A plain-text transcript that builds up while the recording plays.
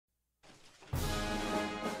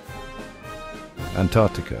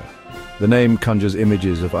Antarctica. The name conjures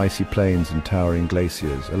images of icy plains and towering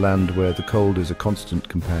glaciers, a land where the cold is a constant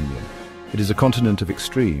companion. It is a continent of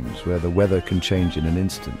extremes where the weather can change in an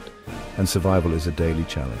instant, and survival is a daily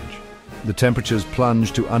challenge. The temperatures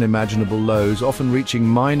plunge to unimaginable lows, often reaching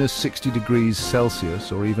 -60 degrees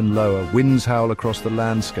Celsius or even lower. Winds howl across the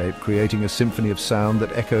landscape, creating a symphony of sound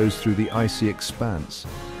that echoes through the icy expanse.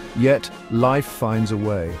 Yet, life finds a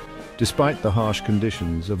way. Despite the harsh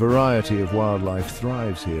conditions, a variety of wildlife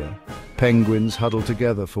thrives here. Penguins huddle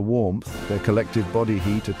together for warmth, their collective body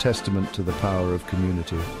heat a testament to the power of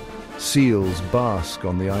community. Seals bask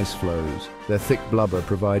on the ice floes, their thick blubber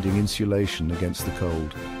providing insulation against the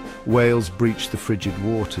cold. Whales breach the frigid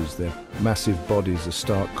waters, their massive bodies a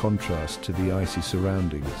stark contrast to the icy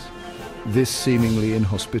surroundings. This seemingly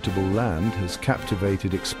inhospitable land has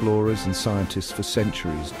captivated explorers and scientists for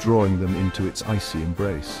centuries, drawing them into its icy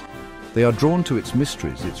embrace. They are drawn to its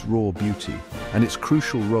mysteries, its raw beauty, and its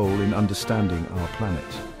crucial role in understanding our planet.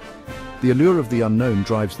 The allure of the unknown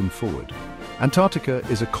drives them forward. Antarctica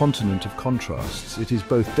is a continent of contrasts. It is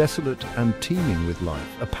both desolate and teeming with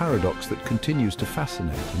life, a paradox that continues to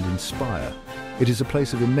fascinate and inspire. It is a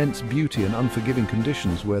place of immense beauty and unforgiving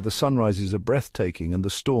conditions where the sunrises are breathtaking and the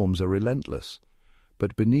storms are relentless.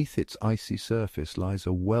 But beneath its icy surface lies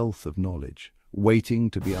a wealth of knowledge, waiting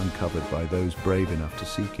to be uncovered by those brave enough to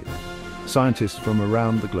seek it. Scientists from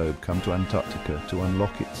around the globe come to Antarctica to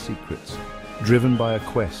unlock its secrets, driven by a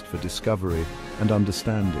quest for discovery and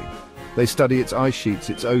understanding. They study its ice sheets,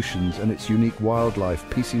 its oceans, and its unique wildlife,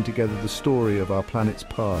 piecing together the story of our planet's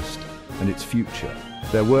past and its future.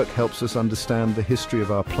 Their work helps us understand the history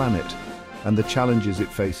of our planet and the challenges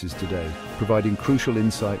it faces today, providing crucial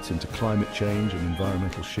insights into climate change and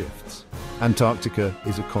environmental shifts. Antarctica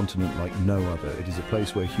is a continent like no other. It is a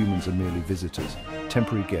place where humans are merely visitors,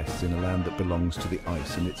 temporary guests in a land that belongs to the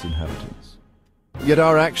ice and its inhabitants. Yet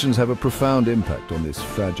our actions have a profound impact on this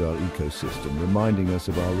fragile ecosystem, reminding us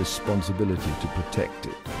of our responsibility to protect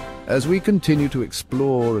it. As we continue to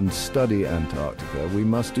explore and study Antarctica, we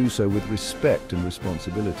must do so with respect and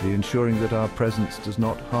responsibility, ensuring that our presence does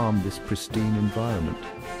not harm this pristine environment.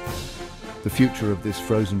 The future of this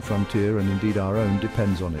frozen frontier, and indeed our own,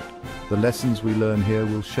 depends on it. The lessons we learn here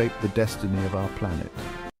will shape the destiny of our planet.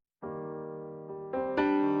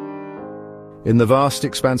 In the vast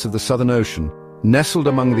expanse of the Southern Ocean, nestled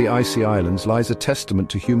among the icy islands, lies a testament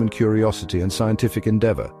to human curiosity and scientific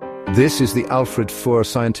endeavor. This is the Alfred Faure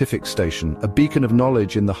Scientific Station, a beacon of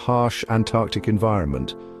knowledge in the harsh Antarctic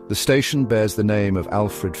environment. The station bears the name of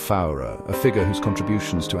Alfred Faure, a figure whose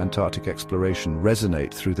contributions to Antarctic exploration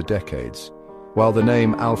resonate through the decades. While the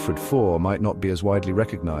name Alfred Faure might not be as widely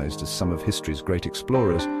recognized as some of history's great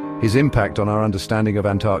explorers, his impact on our understanding of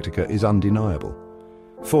Antarctica is undeniable.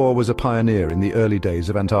 Faure was a pioneer in the early days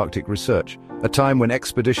of Antarctic research, a time when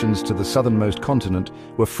expeditions to the southernmost continent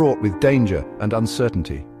were fraught with danger and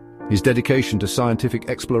uncertainty. His dedication to scientific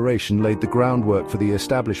exploration laid the groundwork for the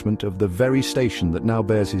establishment of the very station that now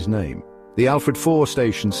bears his name. The Alfred Faure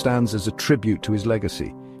Station stands as a tribute to his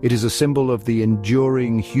legacy. It is a symbol of the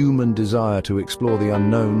enduring human desire to explore the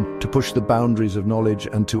unknown, to push the boundaries of knowledge,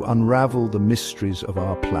 and to unravel the mysteries of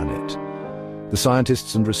our planet. The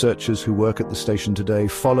scientists and researchers who work at the station today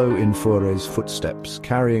follow in Faure's footsteps,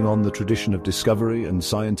 carrying on the tradition of discovery and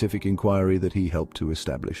scientific inquiry that he helped to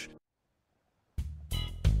establish.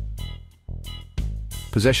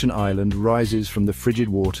 Possession Island rises from the frigid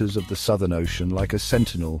waters of the Southern Ocean like a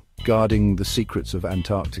sentinel guarding the secrets of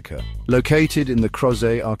Antarctica. Located in the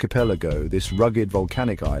Crozet Archipelago, this rugged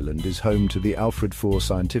volcanic island is home to the Alfred Faure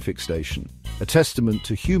Scientific Station, a testament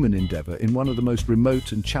to human endeavor in one of the most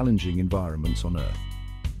remote and challenging environments on Earth.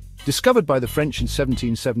 Discovered by the French in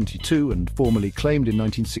 1772 and formally claimed in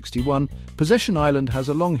 1961, Possession Island has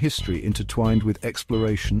a long history intertwined with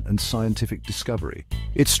exploration and scientific discovery.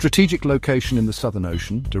 Its strategic location in the Southern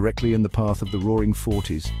Ocean, directly in the path of the Roaring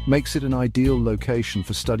Forties, makes it an ideal location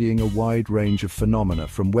for studying a wide range of phenomena,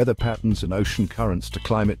 from weather patterns and ocean currents to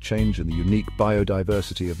climate change and the unique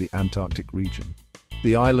biodiversity of the Antarctic region.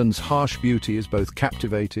 The island's harsh beauty is both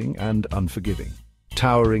captivating and unforgiving.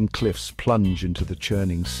 Towering cliffs plunge into the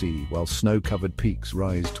churning sea, while snow-covered peaks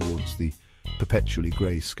rise towards the perpetually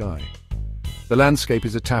grey sky. The landscape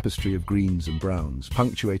is a tapestry of greens and browns,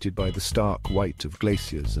 punctuated by the stark white of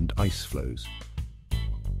glaciers and ice floes.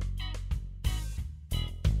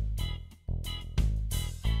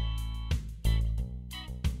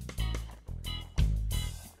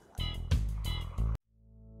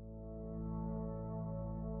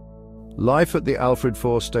 Life at the Alfred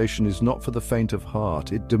Faure Station is not for the faint of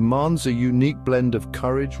heart. It demands a unique blend of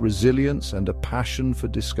courage, resilience, and a passion for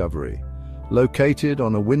discovery. Located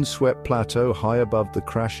on a windswept plateau high above the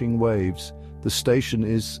crashing waves, the station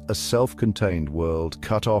is a self-contained world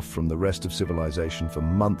cut off from the rest of civilization for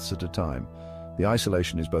months at a time. The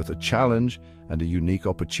isolation is both a challenge and a unique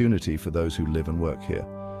opportunity for those who live and work here.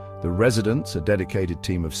 The residents, a dedicated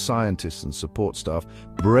team of scientists and support staff,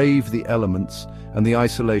 brave the elements and the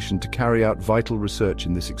isolation to carry out vital research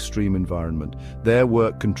in this extreme environment. Their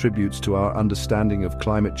work contributes to our understanding of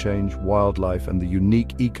climate change, wildlife, and the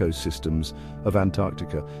unique ecosystems of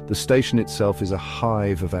Antarctica. The station itself is a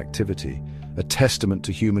hive of activity, a testament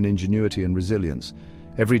to human ingenuity and resilience.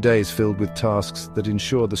 Every day is filled with tasks that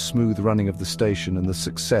ensure the smooth running of the station and the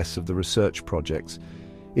success of the research projects.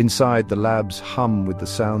 Inside, the labs hum with the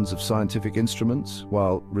sounds of scientific instruments,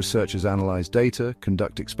 while researchers analyze data,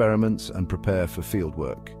 conduct experiments, and prepare for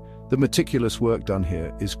fieldwork. The meticulous work done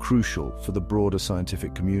here is crucial for the broader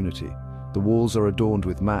scientific community. The walls are adorned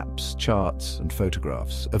with maps, charts, and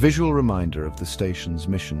photographs, a visual reminder of the station's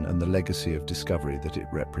mission and the legacy of discovery that it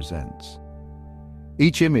represents.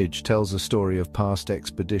 Each image tells a story of past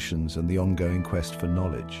expeditions and the ongoing quest for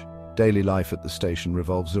knowledge. Daily life at the station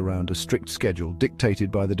revolves around a strict schedule dictated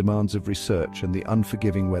by the demands of research and the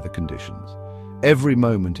unforgiving weather conditions. Every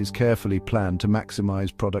moment is carefully planned to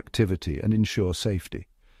maximize productivity and ensure safety.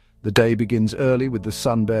 The day begins early with the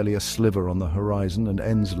sun barely a sliver on the horizon and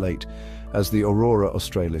ends late as the aurora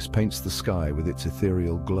australis paints the sky with its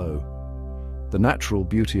ethereal glow. The natural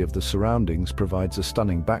beauty of the surroundings provides a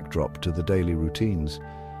stunning backdrop to the daily routines.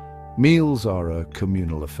 Meals are a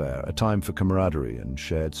communal affair, a time for camaraderie and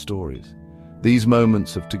shared stories. These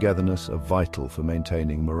moments of togetherness are vital for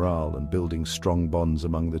maintaining morale and building strong bonds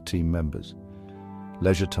among the team members.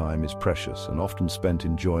 Leisure time is precious and often spent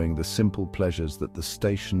enjoying the simple pleasures that the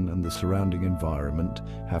station and the surrounding environment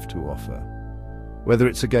have to offer. Whether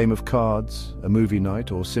it's a game of cards, a movie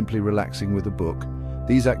night, or simply relaxing with a book,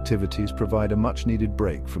 these activities provide a much-needed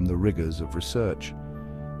break from the rigors of research.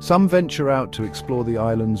 Some venture out to explore the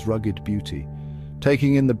island's rugged beauty,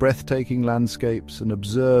 taking in the breathtaking landscapes and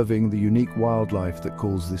observing the unique wildlife that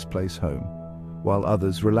calls this place home, while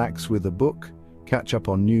others relax with a book, catch up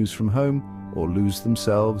on news from home, or lose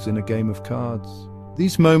themselves in a game of cards.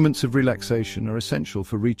 These moments of relaxation are essential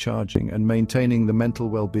for recharging and maintaining the mental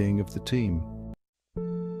well-being of the team.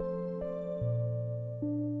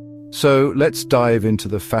 So let's dive into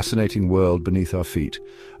the fascinating world beneath our feet,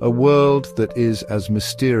 a world that is as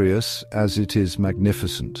mysterious as it is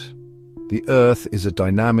magnificent. The Earth is a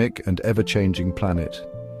dynamic and ever-changing planet,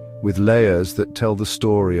 with layers that tell the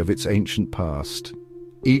story of its ancient past.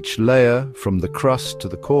 Each layer, from the crust to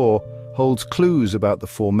the core, holds clues about the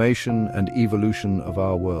formation and evolution of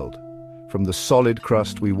our world. From the solid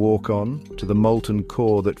crust we walk on to the molten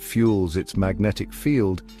core that fuels its magnetic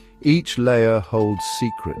field, each layer holds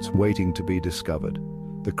secrets waiting to be discovered.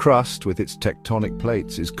 The crust, with its tectonic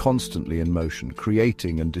plates, is constantly in motion,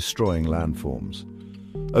 creating and destroying landforms.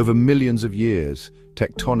 Over millions of years,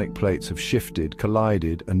 tectonic plates have shifted,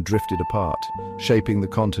 collided, and drifted apart, shaping the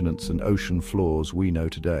continents and ocean floors we know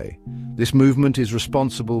today. This movement is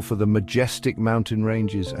responsible for the majestic mountain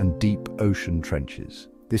ranges and deep ocean trenches.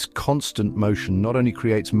 This constant motion not only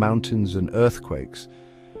creates mountains and earthquakes,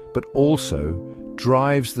 but also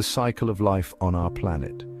drives the cycle of life on our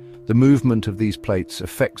planet. The movement of these plates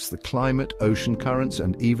affects the climate, ocean currents,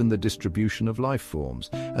 and even the distribution of life forms.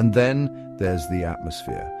 And then there's the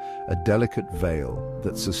atmosphere, a delicate veil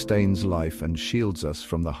that sustains life and shields us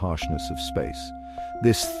from the harshness of space.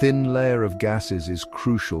 This thin layer of gases is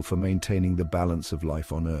crucial for maintaining the balance of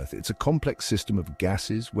life on Earth. It's a complex system of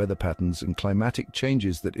gases, weather patterns, and climatic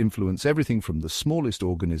changes that influence everything from the smallest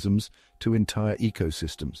organisms to entire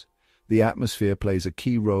ecosystems. The atmosphere plays a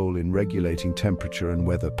key role in regulating temperature and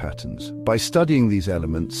weather patterns. By studying these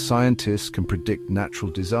elements, scientists can predict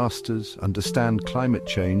natural disasters, understand climate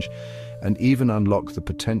change, and even unlock the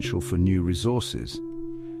potential for new resources.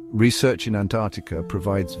 Research in Antarctica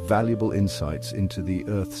provides valuable insights into the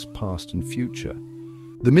Earth's past and future.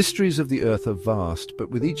 The mysteries of the Earth are vast,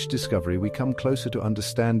 but with each discovery we come closer to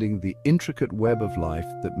understanding the intricate web of life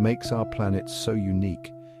that makes our planet so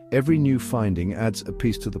unique. Every new finding adds a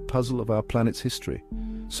piece to the puzzle of our planet's history.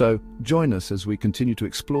 So, join us as we continue to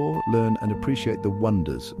explore, learn, and appreciate the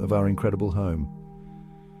wonders of our incredible home.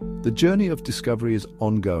 The journey of discovery is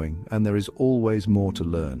ongoing, and there is always more to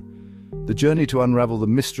learn. The journey to unravel the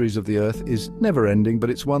mysteries of the Earth is never-ending, but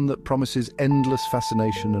it's one that promises endless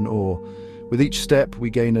fascination and awe. With each step, we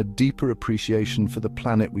gain a deeper appreciation for the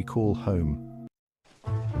planet we call home.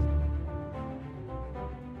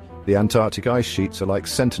 The Antarctic ice sheets are like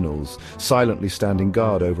sentinels, silently standing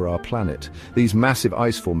guard over our planet. These massive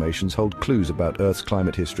ice formations hold clues about Earth's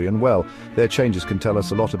climate history and, well, their changes can tell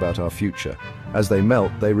us a lot about our future. As they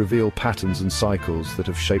melt, they reveal patterns and cycles that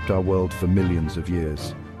have shaped our world for millions of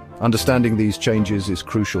years. Understanding these changes is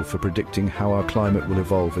crucial for predicting how our climate will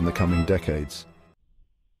evolve in the coming decades.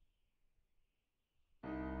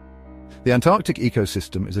 The Antarctic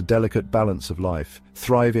ecosystem is a delicate balance of life,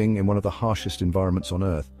 thriving in one of the harshest environments on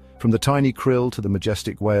Earth. From the tiny krill to the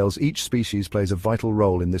majestic whales, each species plays a vital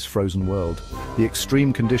role in this frozen world. The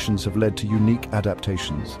extreme conditions have led to unique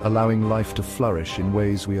adaptations, allowing life to flourish in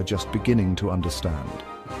ways we are just beginning to understand.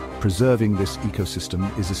 Preserving this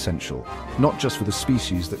ecosystem is essential, not just for the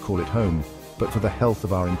species that call it home, but for the health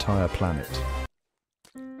of our entire planet.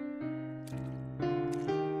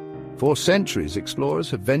 For centuries,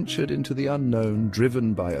 explorers have ventured into the unknown,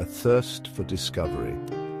 driven by a thirst for discovery.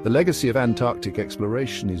 The legacy of Antarctic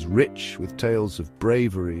exploration is rich with tales of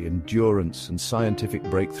bravery, endurance, and scientific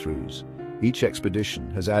breakthroughs. Each expedition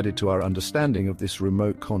has added to our understanding of this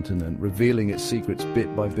remote continent, revealing its secrets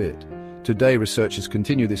bit by bit. Today, researchers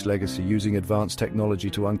continue this legacy using advanced technology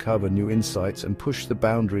to uncover new insights and push the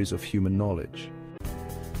boundaries of human knowledge.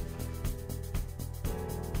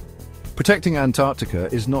 Protecting Antarctica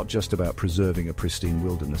is not just about preserving a pristine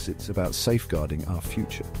wilderness, it's about safeguarding our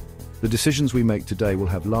future. The decisions we make today will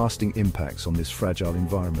have lasting impacts on this fragile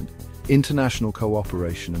environment. International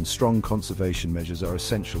cooperation and strong conservation measures are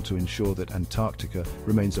essential to ensure that Antarctica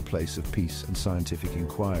remains a place of peace and scientific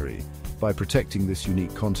inquiry. By protecting this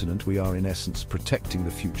unique continent, we are in essence protecting the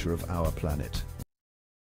future of our planet.